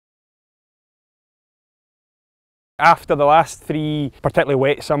After the last 3 particularly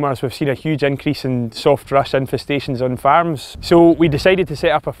wet summers, we've seen a huge increase in soft rush infestations on farms. So we decided to set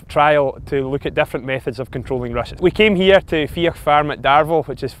up a trial to look at different methods of controlling rushes. We came here to Fiach Farm at Darvel,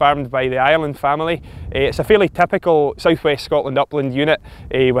 which is farmed by the Ireland family. It's a fairly typical southwest Scotland upland unit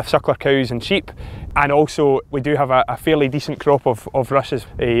with suckler cows and sheep. And also we do have a fairly decent crop of rushes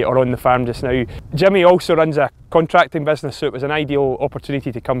are on the farm just now. Jimmy also runs a contracting business, so it was an ideal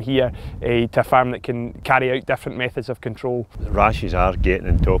opportunity to come here to a farm that can carry out different methods of control. The rashes are getting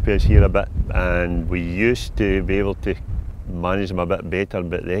on top of us here a bit, and we used to be able to manage them a bit better,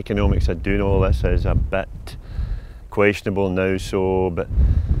 but the economics of doing all this is a bit questionable now. But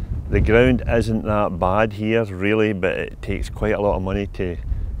the ground isn't that bad here really, but it takes quite a lot of money to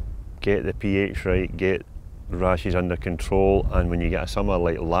get the pH right, get rashes under control, and when you get a summer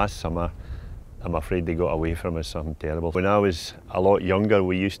like last summer, I'm afraid they got away from us something terrible. When I was a lot younger,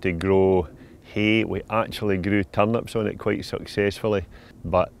 we used to grow hay. We actually grew turnips on it quite successfully,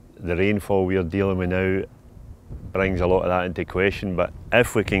 but the rainfall we're dealing with now brings a lot of that into question. But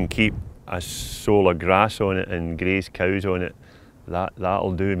if we can keep a soil of grass on it and graze cows on it,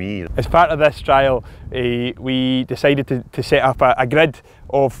 that'll do me. As part of this trial, we decided to set up a grid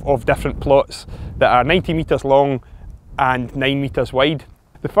of different plots that are 90 metres long and 9 metres wide.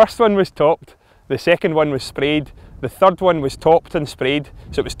 The first one was topped, the second one was sprayed, the third one was topped and sprayed.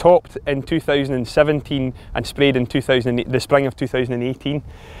 So it was topped in 2017 and sprayed in the spring of 2018.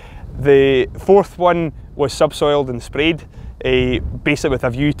 The fourth one was subsoiled and sprayed, basically with a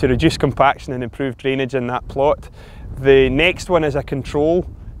view to reduce compaction and improve drainage in that plot. The next one is a control,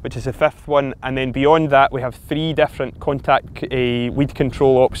 which is the fifth one, and then beyond that we have 3 different contact weed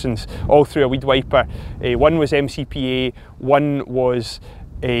control options, all through a weed wiper. One was MCPA, one was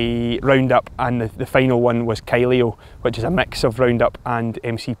a Roundup, and the final one was Kyleo, which is a mix of Roundup and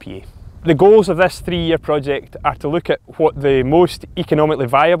MCPA. The goals of this 3-year project are to look at what the most economically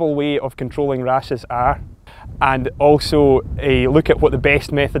viable way of controlling rashes are, and also look at what the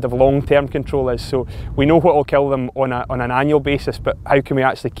best method of long-term control is. So we know what will kill them on an annual basis, but how can we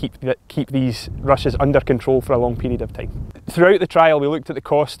actually keep these rushes under control for a long period of time? Throughout the trial we looked at the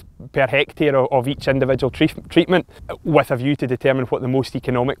cost per hectare of each individual treatment with a view to determine what the most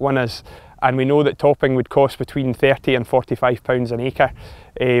economic one is. And we know that topping would cost between £30 and £45 an acre,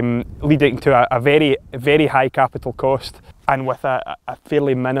 leading to a very, very high capital cost and with a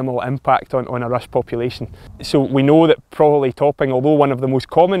fairly minimal impact on a rush population. So we know that probably topping, although one of the most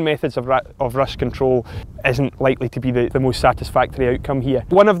common methods of rush control, isn't likely to be the most satisfactory outcome here.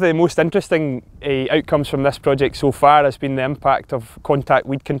 One of the most interesting outcomes from this project so far has been the impact of contact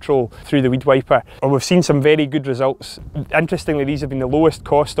weed control through the weed wiper. We've seen some very good results. Interestingly, these have been the lowest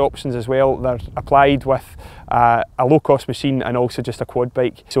cost options as well. They're applied with a low cost machine and also just a quad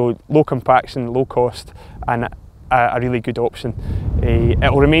bike. So low compaction, low cost, and a really good option.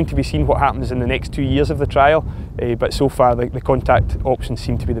 It will remain to be seen what happens in the next 2 years of the trial, but so far the contact options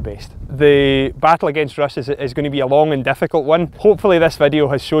seem to be the best. The battle against rushes is going to be a long and difficult one. Hopefully this video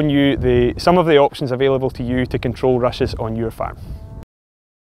has shown you some of the options available to you to control rushes on your farm.